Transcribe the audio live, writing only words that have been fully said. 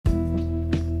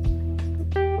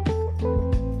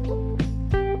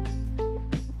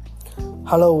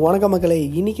Hello வணக்கம் மக்களே.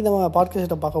 இன்றைக்கி நம்ம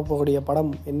பாட்காஸ்ட்டை பார்க்க போகக்கூடிய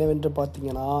படம் என்னவென்று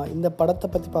பார்த்தீங்கன்னா, இந்த படத்தை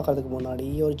பற்றி பார்க்குறதுக்கு முன்னாடி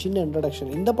ஒரு சின்ன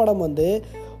இன்ட்ரடக்ஷன். இந்த படம்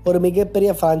ஒரு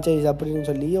மிகப்பெரிய ஃப்ரான்ச்சைஸ் அப்படின்னு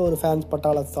சொல்லி ஒரு ஃபேன்ஸ்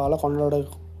பட்டாளத்தால்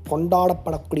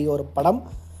கொண்டாடப்படக்கூடிய ஒரு படம்.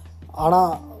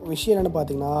 ஆனால் விஷயம் என்னென்னு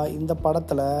பார்த்தீங்கன்னா, இந்த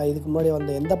படத்தில் இதுக்கு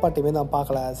முன்னாடி எந்த பாட்டையுமே நான்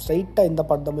பார்க்கல. ஸ்ட்ரைட்டாக இந்த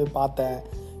படத்தை போய் பார்த்தேன்.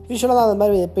 யூஸ்வலாக நான் அந்த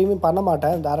மாதிரி எப்பயுமே பண்ண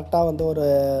மாட்டேன். டேரெக்டாக ஒரு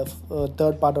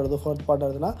தேர்ட் பார்ட் வருது, ஃபோர்த் பார்ட்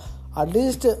வருதுன்னா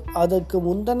அட்லீஸ்ட் அதுக்கு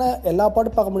முந்தின எல்லா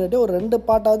பாட்டும் பார்க்க முடியாட்டி ஒரு 2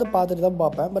 பாட்டாவது பார்த்துட்டு தான்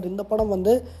பார்ப்பேன். பட் இந்த படம்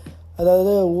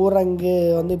அதாவது ஊரங்கு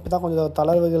இப்போ தான் கொஞ்சம்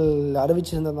தளர்வுகள்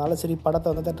அறிவிச்சிருந்ததுனால சரி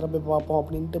படத்தை தேட்டரில் போய் பார்ப்போம்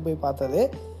அப்படின்ட்டு போய் பார்த்தது.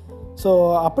 ஸோ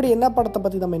அப்படி என்ன படத்தை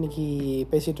பற்றி நம்ம இன்றைக்கி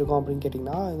பேசிகிட்டு இருக்கோம் அப்படின்னு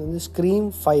கேட்டிங்கன்னா, இது ஸ்க்ரீம்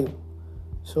 5.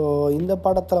 ஸோ இந்த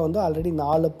படத்தில் ஆல்ரெடி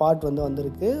 4 பார்ட்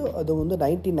வந்திருக்கு. அது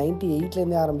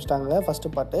 1998 ஆரம்பிச்சிட்டாங்க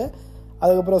ஃபஸ்ட்டு பார்ட்டு.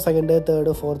 அதுக்கப்புறம் செகண்டு,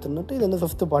 தேர்டு, ஃபோர்த்துன்னுட்டு இது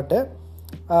 5th பார்ட்டு.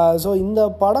 ஸோ இந்த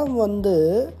படம்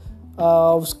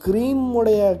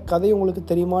ஸ்க்ரீமுடைய கதை உங்களுக்கு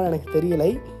தெரியுமான்னு எனக்கு தெரியலை.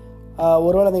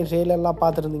 ஒருவேளை நீங்கள் ட்ரெய்லர்லாம்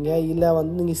பார்த்துருந்தீங்க, இல்லை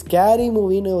நீங்கள் ஸ்கேரி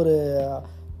மூவின்னு ஒரு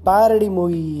பேரடி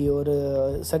மூவி ஒரு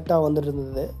செட்டாக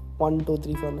இருந்தது 1, 2,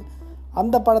 3, 4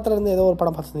 அந்த படத்துலேருந்து ஏதோ ஒரு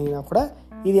படம் பார்த்துருந்தீங்கன்னா கூட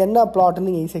இது என்ன பிளாட்னு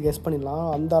நீங்கள் ஈஸியாக கெஸ் பண்ணிடலாம்.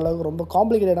 அந்த அளவுக்கு ரொம்ப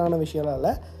காம்ப்ளிகேட்டடான விஷயம்லாம்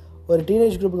இல்லை. ஒரு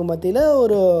டீனேஜ் குரூப்புக்கு மத்தியில்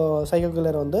ஒரு சைக்கோ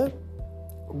கில்லர்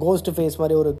கோஸ்ட் ஃபேஸ்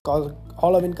மாதிரி ஒரு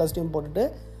ஹாலோவின் காஸ்டியூம் போட்டுட்டு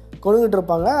கொண்டுகிட்டு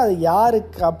இருப்பாங்க. அது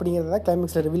யாருக்கு அப்படிங்கிறத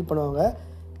கிளைமேக்ஸில் ரிவீல் பண்ணுவாங்க.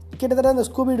 கிட்டத்தட்ட அந்த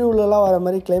ஸ்கூபி டூலெலாம் வர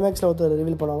மாதிரி கிளைமேக்ஸில் ஒருத்தர்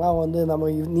ரிவீல் பண்ணுவாங்க. அவன் நம்ம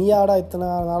நீயாடா இத்தனை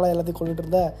நாளாக எல்லாத்தையும் கொண்டுட்டு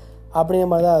இருந்த அப்படிங்கிற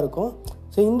மாதிரி தான் இருக்கும்.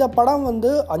 ஸோ இந்த படம்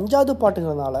 5வது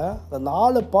பாட்டுங்கிறதுனால அந்த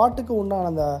 4 பாட்டுக்கு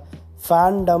உண்டான அந்த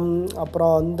ஃபேண்டம்,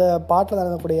 அப்புறம் அந்த பாட்டில்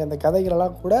நடக்கக்கூடிய அந்த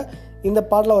கதைகளெல்லாம் கூட இந்த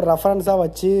பாட்டில் ஒரு ரெஃபரன்ஸாக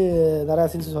வச்சு நிறையா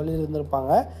சீன்ஸ் சொல்லி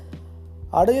இருந்திருப்பாங்க.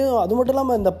 அது மட்டும்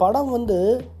இல்லாமல் இந்த படம்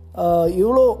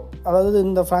இவ்வளோ, அதாவது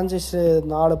இந்த ஃப்ரான்ச்சைஸ்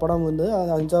 4 படம்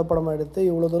 5வது படம் எடுத்து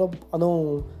இவ்வளோ தூரம், அதுவும்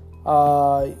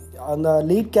அந்த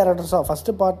லீட் கேரக்டர்ஸாக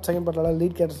ஃபஸ்ட்டு பார்ட் செகண்ட் பார்ட்லாம்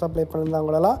லீட் கேரக்டர்ஸாக ப்ளே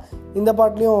பண்ணியிருந்தவங்களெல்லாம் இந்த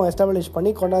பாட்லேயும் எஸ்டாப்ளிஷ்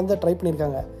பண்ணி கொண்டாந்து ட்ரை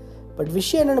பண்ணியிருக்காங்க. பட்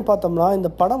விஷயம் என்னென்னு பார்த்தோம்னா,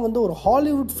 இந்த படம் ஒரு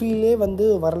ஹாலிவுட் ஃபீலே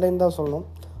வரலைன்னு தான் சொல்லணும்.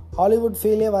 ஹாலிவுட்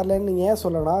ஃபீலே வரலைன்னு ஏன்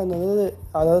சொல்லலாம்,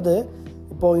 அதாவது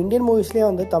இப்போது இந்தியன்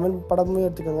மூவிஸ்லேயே தமிழ் படமும்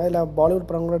எடுத்துக்கோங்க, இல்லை பாலிவுட்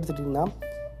படங்களும் எடுத்துக்கிட்டிங்கன்னா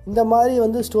இந்த மாதிரி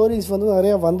ஸ்டோரிஸ்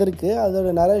நிறையா வந்திருக்கு. அதோட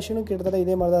நரேஷனும் கிட்டத்தட்ட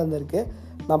இதே மாதிரி தான் இருந்திருக்கு.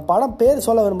 நான் படம் பேர்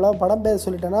சொல்ல விரும்பல. படம் பேர்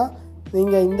சொல்லிட்டேன்னா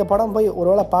நீங்கள் இந்த படம் போய்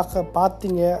ஒருவேளை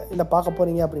பார்த்தீங்க இல்லை பார்க்க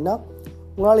போகிறீங்க அப்படின்னா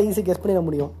உங்களால் ஈஸியாக கெஸ் பண்ணிட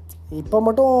முடியும். இப்போ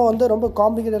மட்டும் ரொம்ப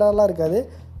காம்ப்ளிகேட்டடாலாம் இருக்காது.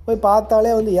 போய்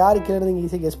பார்த்தாலே யார் கீழே நீங்கள்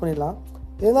ஈஸியாக கெஸ் பண்ணிடலாம்.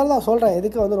 இருந்தாலும் நான் சொல்கிறேன்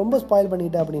எதுக்கு ரொம்ப ஸ்பாயில்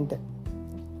பண்ணிக்கிட்டேன் அப்படின்ட்டு.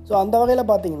 ஸோ அந்த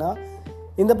வகையில் பார்த்தீங்கன்னா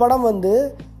இந்த படம்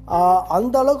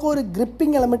அந்த அளவுக்கு ஒரு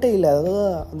கிரிப்பிங் எலமெண்ட்டே இல்லை. அதாவது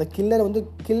அந்த கில்லர்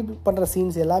கில் பண்ணுற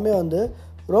சீன்ஸ் எல்லாமே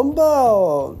ரொம்ப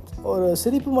ஒரு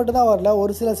சிரிப்பு மட்டும்தான் வரல.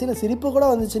 ஒரு சில சீன் சிரிப்பு கூட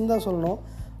வந்துச்சுன்னு தான் சொல்லணும்.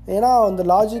 ஏன்னா அந்த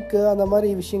லாஜிக்கு அந்த மாதிரி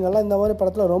விஷயங்கள்லாம் இந்த மாதிரி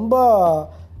படத்தில் ரொம்ப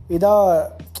இதாக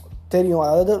தெரியும்.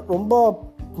 அதாவது ரொம்ப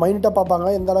மைனூட்டாக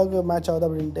பார்ப்பாங்க எந்த அளவுக்கு மேட்ச் ஆகுது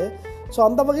அப்படின்ட்டு. ஸோ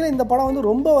அந்த வகையில் இந்த படம்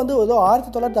ரொம்ப ஏதோ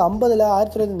 1950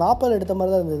 1940 எடுத்த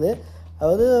மாதிரி தான் இருந்தது.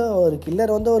 அதாவது ஒரு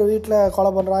கில்லர் ஒரு வீட்டில்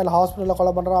கொலை பண்ணுறான், இல்லை ஹாஸ்பிட்டலில்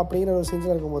கொலை பண்ணுறான் அப்படிங்கிற ஒரு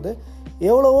சீன்ஸில் இருக்கும்போது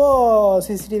எவ்வளவோ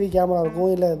சிசிடிவி கேமரா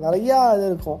இருக்கும், இல்லை நிறையா இது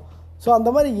இருக்கும். ஸோ அந்த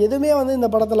மாதிரி எதுவுமே இந்த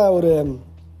படத்தில் ஒரு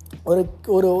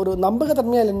ஒரு ஒரு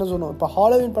நம்பகத்தன்மையாக இல்லைன்னு சொல்லணும். இப்போ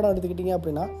ஹாலோவின் படம் எடுத்துக்கிட்டிங்க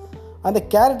அப்படின்னா அந்த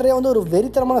கேரக்டரே ஒரு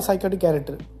வெறித்தனமான சைக்காட்டிக்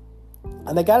கேரக்டர்.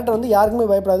 அந்த கேரக்டர்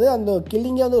யாருக்குமே பயப்படாது. அந்த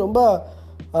கில்லிங்கே ரொம்ப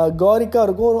காரிக்காக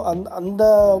இருக்கும். அந்த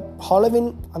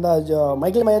ஹாலோவின் அந்த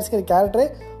மைக்கேல் மயர்ஸ்கிற கேரக்டரே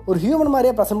ஒரு ஹியூமன்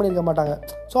மாதிரியே ப்ரெசென்ட் பண்ணியிருக்க மாட்டாங்க.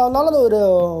 ஸோ அதனால அது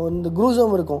இந்த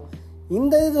குரூசம் இருக்கும்.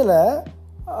 இந்த இதில்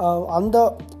அந்த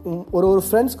ஒரு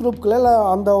ஃப்ரெண்ட்ஸ் குரூப்புக்குள்ளே இல்லை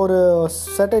அந்த ஒரு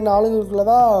சர்டைன் ஆளுங்களுக்குள்ளே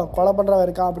தான் கொலை பண்ணுறவன்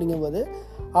இருக்கான். அப்படிங்கும்போது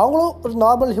அவங்களும் ஒரு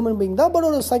நார்மல் ஹியூமன் பீயிங் தான், பட்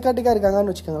ஒரு சைக்காட்டிக்காக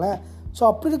இருக்காங்கன்னு வச்சுக்கோங்களேன். ஸோ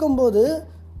அப்படி இருக்கும்போது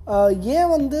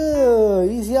ஏன்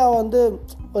ஈஸியாக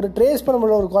ஒரு ட்ரேஸ் பண்ண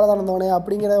முடியல ஒரு கொலை நடந்தவனே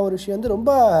அப்படிங்கிற ஒரு விஷயம்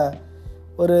ரொம்ப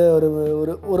ஒரு ஒரு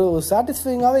ஒரு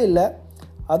சாட்டிஸ்ஃபைங்காகவே இல்லை.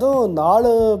 அதுவும் 4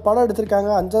 படம் எடுத்திருக்காங்க.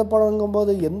 5வது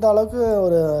படங்கும்போது எந்த அளவுக்கு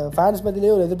ஒரு ஃபேன்ஸ்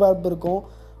மத்தியிலேயே ஒரு எதிர்பார்ப்பு இருக்கும்.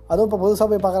 அதுவும் இப்போ புதுசாக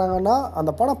போய் பார்க்குறாங்கன்னா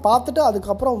அந்த படம் பார்த்துட்டு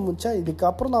அதுக்கப்புறம்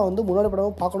இதுக்கப்புறம் நான் முன்னாடி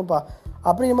படமும் பார்க்கணும்ப்பா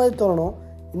அப்படிங்கிற மாதிரி தோணணும்.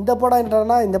 இந்த படம்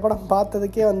என்னன்னா, இந்த படம்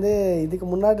பார்த்ததுக்கே இதுக்கு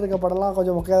முன்னாடி இருக்க படம்லாம்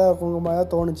கொஞ்சம் முக்கியமாக இருக்குங்க மாதிரி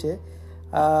தான் தோணுச்சு.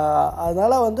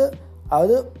 அதனால்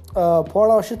அது போன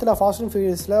வருஷத்தில் ஃபாஸ்ட் அண்ட்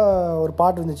ஃபியூரியஸில் ஒரு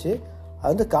பாட்டு இருந்துச்சு.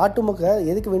 அது காட்டு முக்க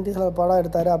எதுக்கு வெண்டி சில படம்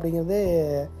எடுத்தார் அப்படிங்கிறது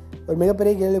ஒரு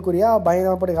மிகப்பெரிய கேள்விக்குறியாக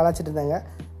பயங்கரப்பட்டு கலாச்சிட்டு இருந்தாங்க.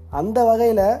 அந்த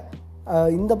வகையில்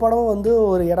இந்த படமும்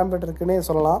ஒரு இடம் பெற்றிருக்குன்னே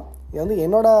சொல்லலாம். இது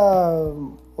என்னோட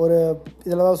ஒரு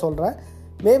இதில் தான் சொல்கிறேன்.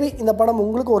 மேபி இந்த படம்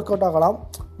உங்களுக்கு ஒர்க் அவுட் ஆகலாம்.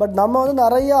 பட் நம்ம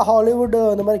நிறையா ஹாலிவுட்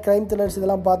அந்த மாதிரி க்ரைம் த்ரில்லர்ஸ்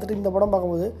இதெல்லாம் பார்த்துட்டு இந்த படம்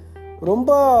பார்க்கும்போது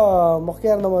ரொம்ப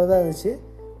மொக்கையாக இருந்த மாதிரி தான் இருந்துச்சு.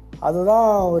 அதுதான்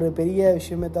ஒரு பெரிய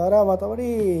விஷயமே தவிர மற்றபடி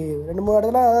 2-3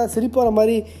 இடத்துல சிரிப்பு வர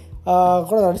மாதிரி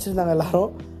கூட நடிச்சிருந்தாங்க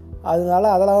எல்லோரும். அதனால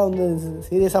அதெல்லாம் வந்து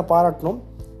சீரியஸாக பாராட்டணும்.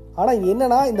 ஆனால்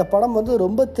என்னென்னா இந்த படம் வந்து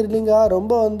ரொம்ப த்ரில்லிங்காக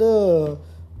ரொம்ப வந்து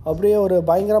அப்படியே ஒரு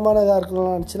பயங்கரமான இதாக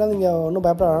இருக்கணும்னு நினச்சினா நீங்கள் ஒன்றும்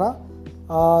பயப்பட வேணாம்.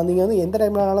 நீங்கள் வந்து எந்த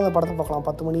டைமில் வேணாலும் அந்த படத்தை பார்க்கலாம்.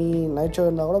 10 மணி நைட் ஷோ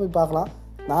இருந்தால் கூட போய் பார்க்கலாம்.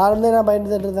 நான் வந்து என்ன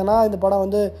பயந்துட்டு இருந்தேன்னா இந்த படம்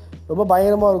வந்து ரொம்ப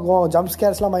பயங்கரமாக இருக்கும், ஜம்ப்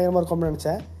ஸ்கேர்ஸ்லாம் பயங்கரமாக இருக்கும்னு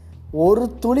நினச்சேன். ஒரு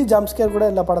துளி ஜம்ப் ஸ்கேர் கூட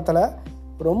இல்லை படத்தில்.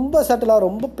 ரொம்ப சட்டிலாக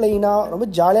ரொம்ப ப்ளெயினாக ரொம்ப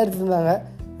ஜாலியாக எடுத்துருந்தாங்க.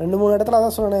 2-3 இடத்துல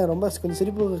அதான் சொன்னேன், ரொம்ப கொஞ்சம்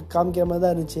சிரிப்பு காமிக்கிற மாதிரி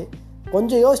தான் இருந்துச்சு.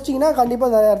 கொஞ்சம் யோசிச்சிங்கன்னா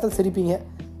கண்டிப்பாக நிறைய இடத்துல சிரிப்பீங்க,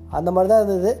 அந்த மாதிரி தான்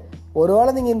இருந்தது.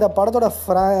 ஒருவேளை நீங்கள் இந்த படத்தோட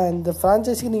இந்த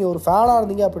ஃப்ரான்ச்சைஸிக்கு நீங்கள் ஒரு ஃபேனாக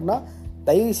இருந்தீங்க அப்படின்னா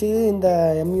தயவுசெய்து இந்த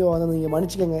எம்யூவை வந்து நீங்கள்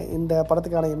மன்னிச்சிக்கோங்க, இந்த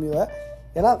படத்துக்கான எம்யூவை.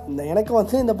 ஏன்னா எனக்கு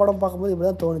வந்து இந்த படம் பார்க்கும்போது இப்படி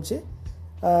தான் தோணுச்சு.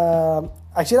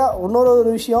 ஆக்சுவலாக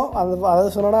இன்னொரு விஷயம்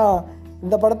அதாவது சொன்னோன்னா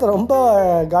இந்த படத்தை ரொம்ப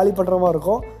காலி பண்ணுற மாதிரி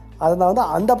இருக்கும். அதை நான் வந்து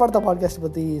அந்த படத்தை பாட்காஸ்ட்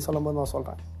பற்றி சொல்லும் போது நான்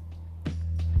சொல்கிறேன்.